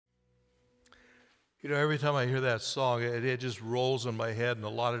You know, every time I hear that song, it just rolls in my head and a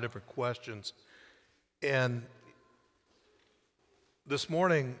lot of different questions. And this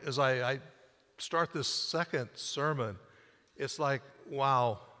morning, as I start this second sermon, it's like,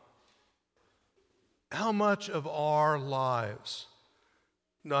 wow, how much of our lives,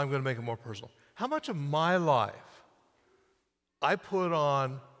 no, I'm going to make it more personal, how much of my life I put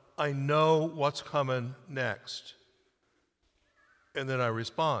on, I know what's coming next, and then I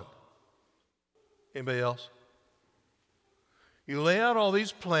respond. Anybody else? You lay out all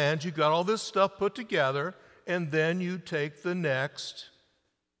these plans, you got all this stuff put together, and then you take the next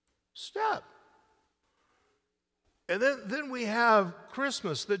step. And then we have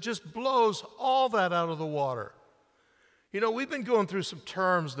Christmas that just blows all that out of the water. You know, we've been going through some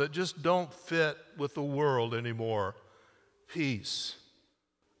terms that just don't fit with the world anymore. Peace,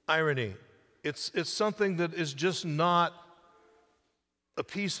 irony. It's something that is just not a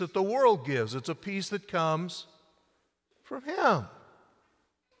peace that the world gives. It's a peace that comes from Him.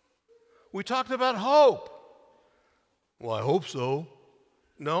 We talked about hope. Well, I hope so.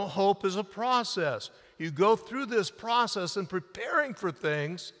 No, hope is a process. You go through this process in preparing for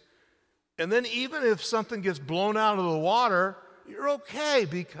things, and then even if something gets blown out of the water, you're okay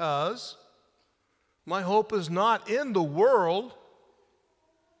because my hope is not in the world,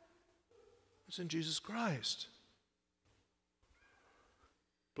 it's in Jesus Christ.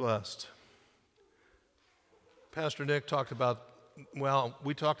 Blessed. Pastor Nick talked about, well,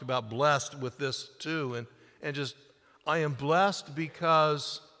 we talked about blessed with this too, and just, I am blessed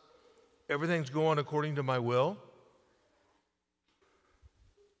because everything's going according to my will.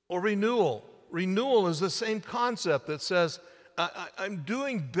 Or renewal. Renewal is the same concept that says, I'm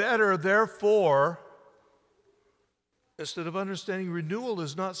doing better, therefore, instead of understanding renewal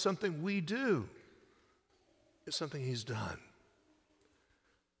is not something we do, it's something He's done.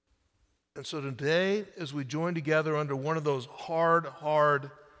 And so today, as we join together under one of those hard,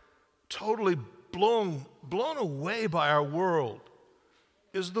 totally blown away by our world,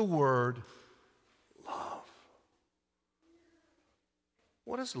 is the word love.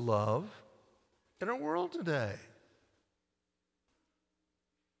 What is love in our world today?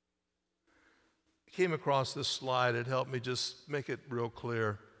 I came across this slide. It helped me just make it real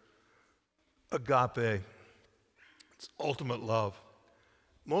clear. Agape. It's ultimate love.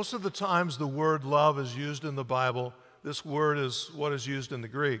 Most of the times the word love is used in the Bible. This word is what is used in the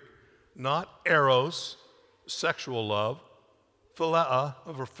Greek. Not eros, sexual love, philea,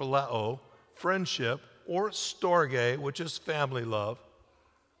 or phileo, friendship, or storge, which is family love.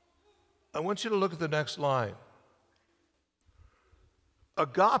 I want you to look at the next line.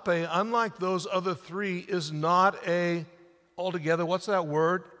 Agape, unlike those other three, is not a, altogether, what's that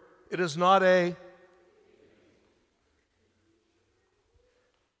word? It is not a,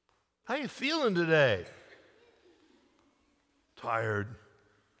 how you feeling today? Tired.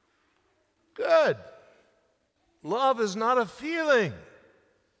 Good. Love is not a feeling.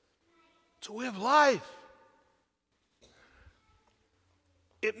 It's a way of life.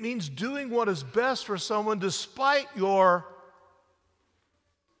 It means doing what is best for someone despite your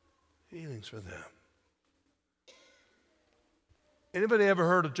feelings for them. Anybody ever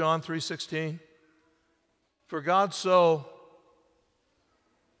heard of John 3:16? For God so,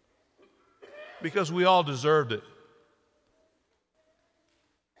 because we all deserved it.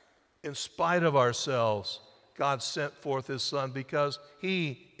 In spite of ourselves, God sent forth His Son because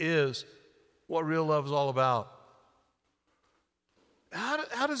He is what real love is all about.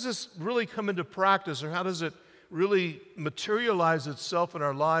 How does this really come into practice, or how does it really materialize itself in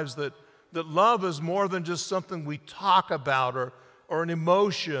our lives that love is more than just something we talk about or an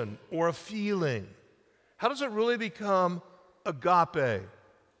emotion or a feeling? How does it really become agape?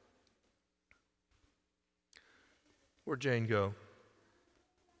 Where'd Jane go?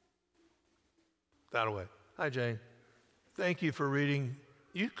 That way. Hi, Jane. Thank you for reading.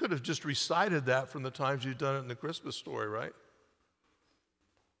 You could have just recited that from the times you've done it in the Christmas story, right?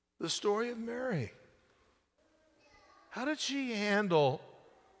 The story of Mary. How did she handle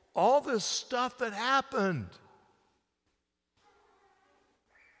all this stuff that happened?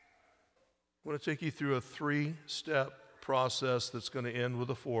 I want to take you through a 3-step process that's going to end with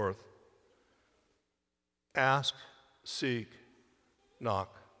a 4th. Ask, seek,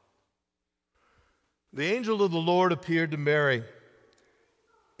 knock. The angel of the Lord appeared to Mary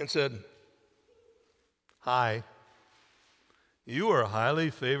and said, "Hi, you are highly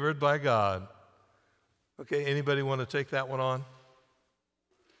favored by God." Okay, anybody want to take that one on?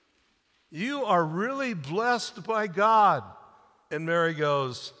 You are really blessed by God. And Mary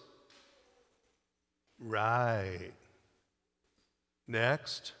goes, right.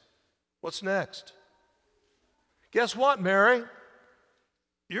 Next. What's next? Guess what, Mary?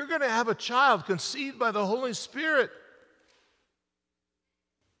 You're going to have a child conceived by the Holy Spirit.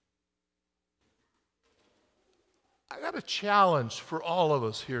 I got a challenge for all of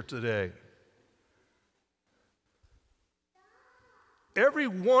us here today. Every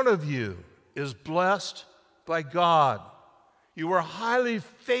one of you is blessed by God. You are highly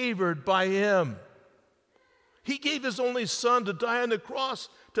favored by Him. He gave His only Son to die on the cross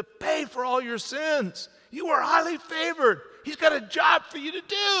to pay for all your sins. You are highly favored. He's got a job for you to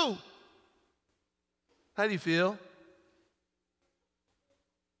do. How do you feel?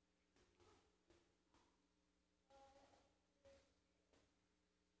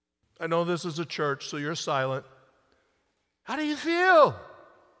 I know this is a church, so you're silent. How do you feel?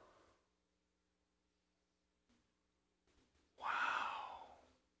 Wow.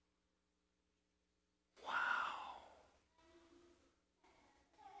 Wow.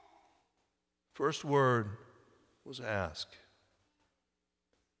 First word was ask.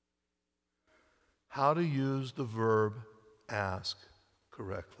 How to use the verb ask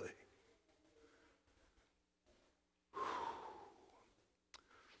correctly.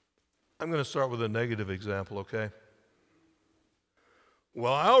 I'm going to start with a negative example, okay?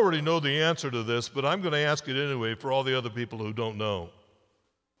 Well, I already know the answer to this, but I'm going to ask it anyway for all the other people who don't know.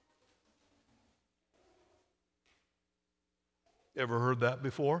 Ever heard that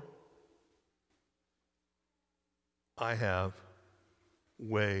before? I have,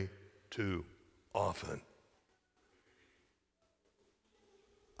 way too often.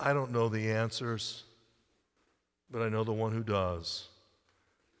 I don't know the answers, but I know the one who does.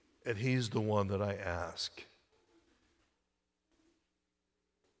 And He's the one that I ask.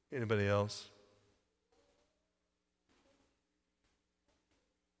 Anybody else?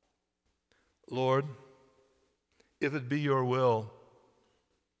 Lord, if it be your will.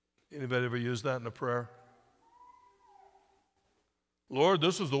 Anybody ever use that in a prayer? Lord,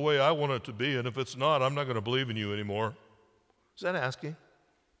 this is the way I want it to be, and if it's not, I'm not going to believe in you anymore. Is that asking?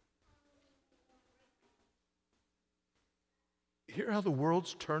 Hear how the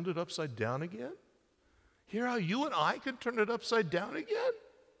world's turned it upside down again? Hear how you and I can turn it upside down again?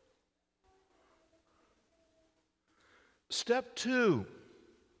 Step 2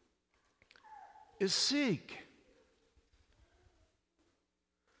 is seek.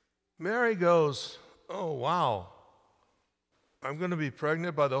 Mary goes, oh, wow. I'm going to be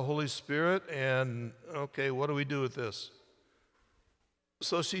pregnant by the Holy Spirit, and okay, what do we do with this?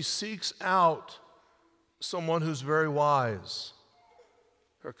 So she seeks out someone who's very wise.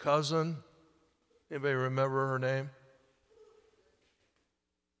 Her cousin, anybody remember her name?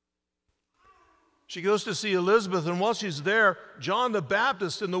 She goes to see Elizabeth, and while she's there, John the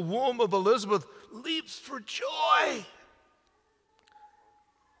Baptist in the womb of Elizabeth leaps for joy.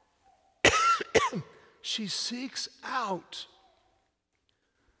 She seeks out.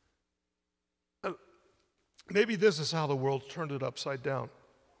 Maybe this is how the world turned it upside down.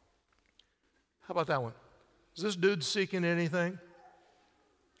 How about that one? Is this dude seeking anything?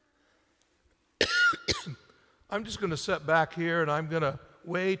 I'm just going to sit back here and I'm going to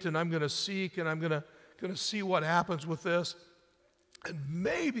wait and I'm going to seek and I'm going to see what happens with this. And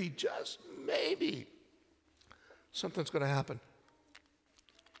maybe, just maybe, something's going to happen.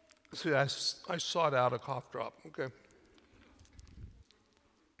 See, I sought out a cough drop, okay?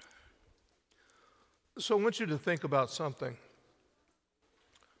 So I want you to think about something.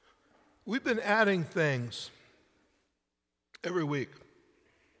 We've been adding things every week.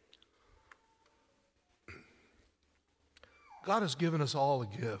 God has given us all a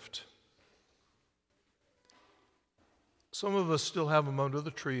gift. Some of us still have them under the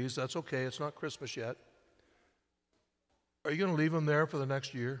trees. That's okay. It's not Christmas yet. Are you going to leave them there for the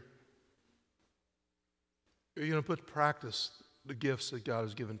next year? Are you going to put to practice the gifts that God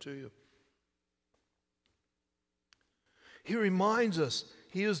has given to you? He reminds us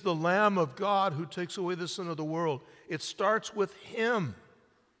He is the Lamb of God who takes away the sin of the world. It starts with Him,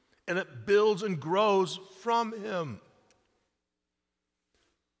 and it builds and grows from Him.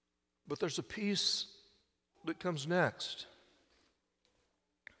 But there's a piece that comes next.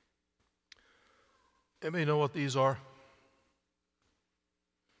 Anybody know what these are?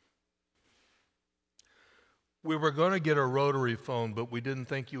 We were going to get a rotary phone, but we didn't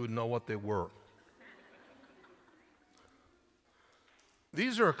think you would know what they were.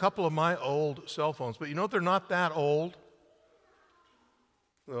 These are a couple of my old cell phones, but you know they're not that old.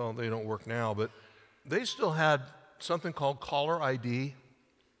 Well, they don't work now, but they still had something called caller ID.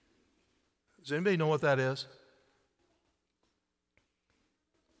 Does anybody know what that is?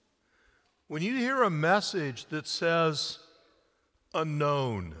 When you hear a message that says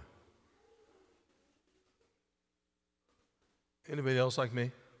unknown, Anybody else like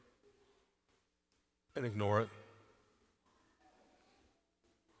me? And ignore it.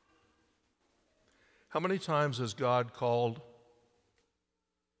 How many times has God called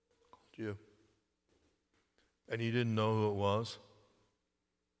you and you didn't know who it was?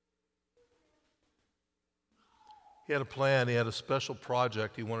 He had a plan. He had a special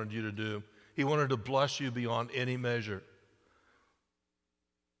project he wanted you to do. He wanted to bless you beyond any measure.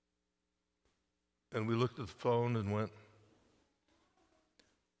 And we looked at the phone and went,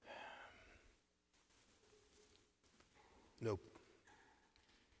 nope.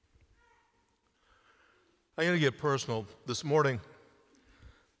 I'm going to get personal. This morning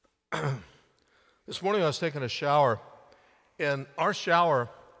I was taking a shower, and our shower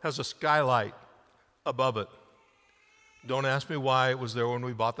has a skylight above it. Don't ask me why it was there when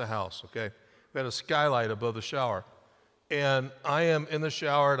we bought the house, okay? We had a skylight above the shower. And I am in the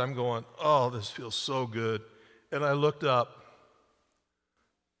shower, and I'm going, oh, this feels so good. And I looked up,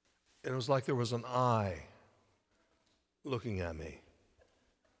 and it was like there was an eye looking at me.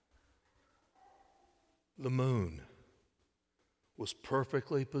 The moon was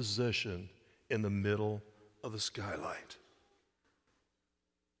perfectly positioned in the middle of the skylight.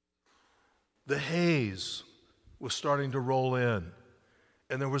 The haze was starting to roll in,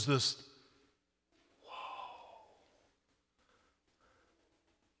 and there was this, whoa.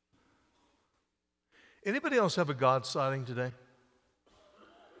 Anybody else have a God sighting today?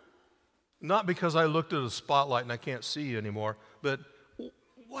 Not because I looked at a spotlight and I can't see you anymore, but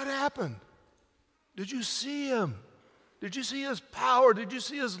what happened? Did you see him? Did you see his power? Did you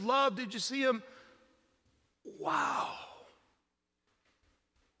see his love? Did you see him? Wow.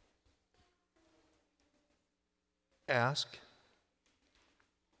 Ask,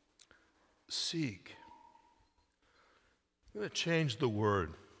 seek. I'm going to change the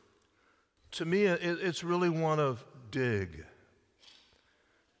word. To me, it's really one of dig.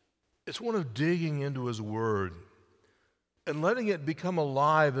 It's one of digging into his word and letting it become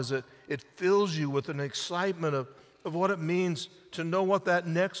alive as it fills you with an excitement of what it means to know what that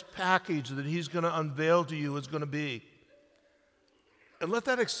next package that he's going to unveil to you is going to be. And let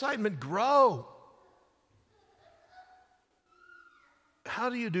that excitement grow. How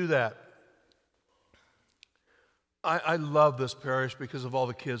do you do that? I love this parish because of all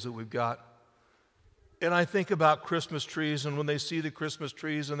the kids that we've got. And I think about Christmas trees, and when they see the Christmas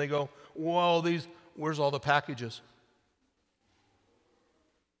trees and they go, whoa, where's all the packages?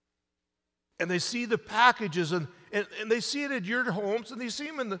 And they see the packages, and they see it at your homes, and they see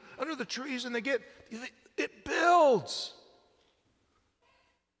them under the trees, and it builds.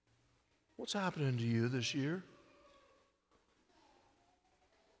 What's happening to you this year?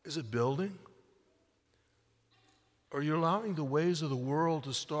 Is it building? Or are you allowing the ways of the world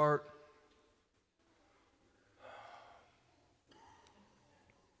to start?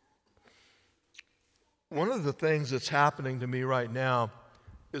 One of the things that's happening to me right now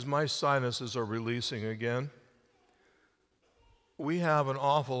is my sinuses are releasing again. We have an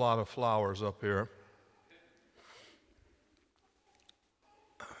awful lot of flowers up here.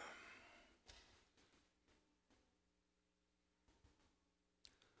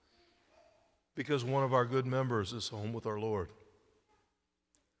 Because one of our good members is home with our Lord.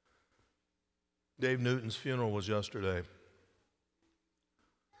 Dave Newton's funeral was yesterday.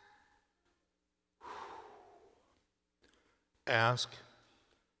 Ask,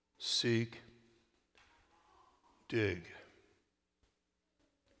 seek, dig.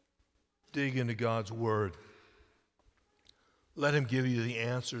 Dig into God's Word. Let Him give you the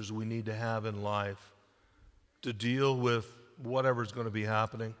answers we need to have in life to deal with whatever's going to be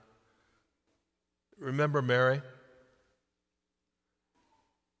happening. Remember Mary?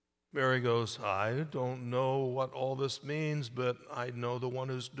 Mary goes, I don't know what all this means, but I know the one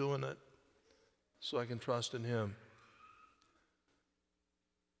who's doing it, so I can trust in Him.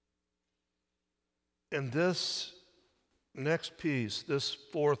 And this next piece, this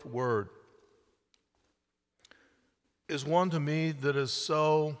fourth word, is one to me that is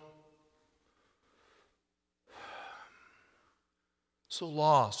so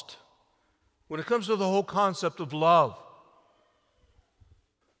lost when it comes to the whole concept of love.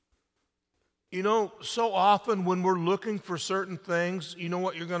 You know, so often when we're looking for certain things, you know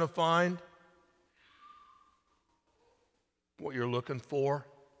what you're going to find? What you're looking for.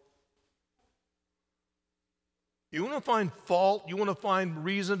 You want to find fault, you want to find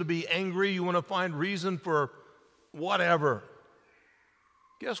reason to be angry, you want to find reason for whatever.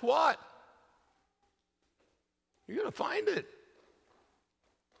 Guess what? You're going to find it.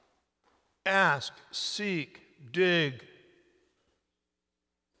 Ask, seek, dig,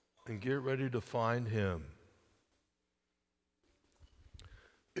 and get ready to find Him.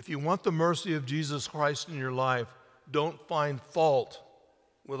 If you want the mercy of Jesus Christ in your life, don't find fault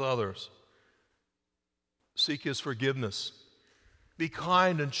with others. Seek his forgiveness. Be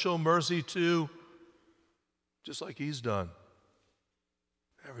kind and show mercy to, just like he's done,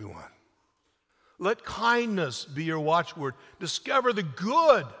 everyone. Let kindness be your watchword. Discover the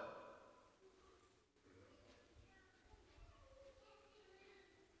good.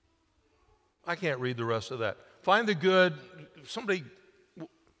 I can't read the rest of that. Find the good. Somebody,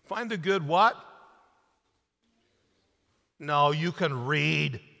 find the good what? No, you can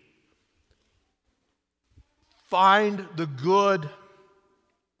read. Find the good.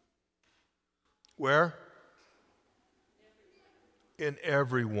 Where? In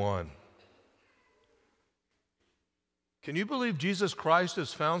everyone. Can you believe Jesus Christ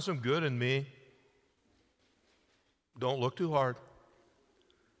has found some good in me? Don't look too hard.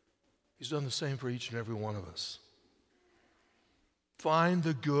 He's done the same for each and every one of us. Find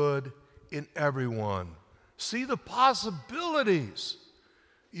the good in everyone. See the possibilities.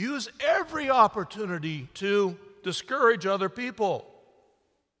 Use every opportunity to discourage other people.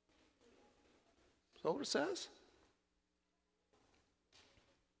 Is that what it says?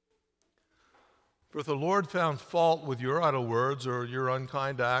 For if the Lord found fault with your idle words or your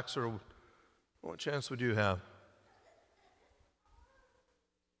unkind acts, or what chance would you have?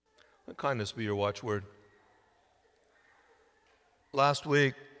 Let kindness be your watchword. Last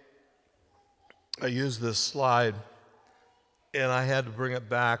week, I used this slide, and I had to bring it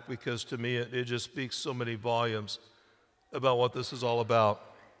back because to me it just speaks so many volumes about what this is all about.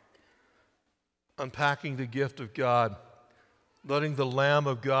 Unpacking the gift of God. Letting the Lamb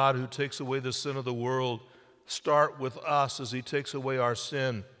of God who takes away the sin of the world start with us as he takes away our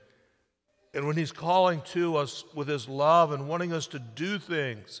sin. And when he's calling to us with his love and wanting us to do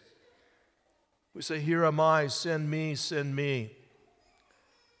things, we say, "Here am I, send me, send me."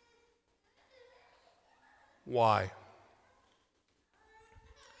 Why?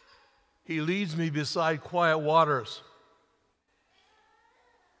 He leads me beside quiet waters.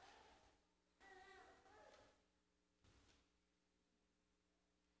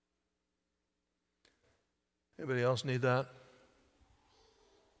 Anybody else need that?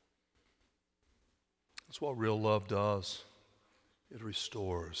 That's what real love does. It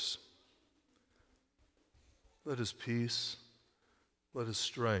restores. Let his peace, let his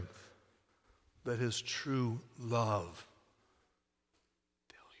strength, let his true love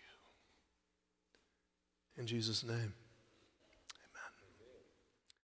fill you. In Jesus' name.